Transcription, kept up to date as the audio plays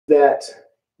that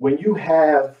when you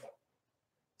have,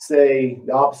 say,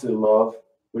 the opposite of love,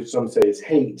 which some say is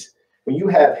hate, when you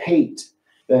have hate,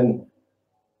 then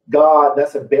God,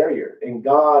 that's a barrier. And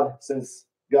God, since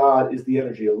God is the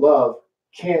energy of love,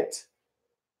 can't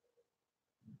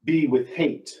be with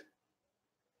hate.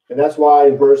 And that's why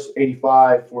in verse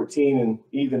 85:14 and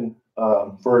even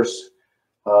verse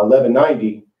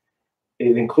 11:90,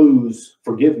 it includes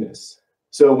forgiveness.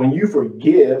 So when you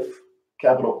forgive,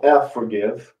 capital F,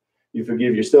 forgive, you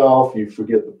forgive yourself, you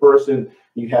forgive the person,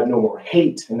 you have no more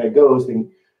hate, and that goes,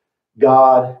 then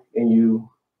God and you,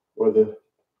 or the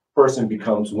person,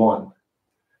 becomes one.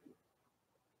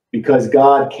 Because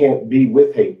God can't be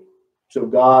with hate. So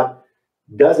God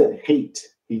doesn't hate.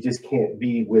 He just can't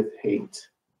be with hate.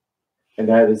 And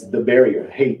that is the barrier,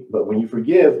 hate. But when you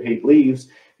forgive, hate leaves,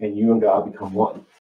 and you and God become one.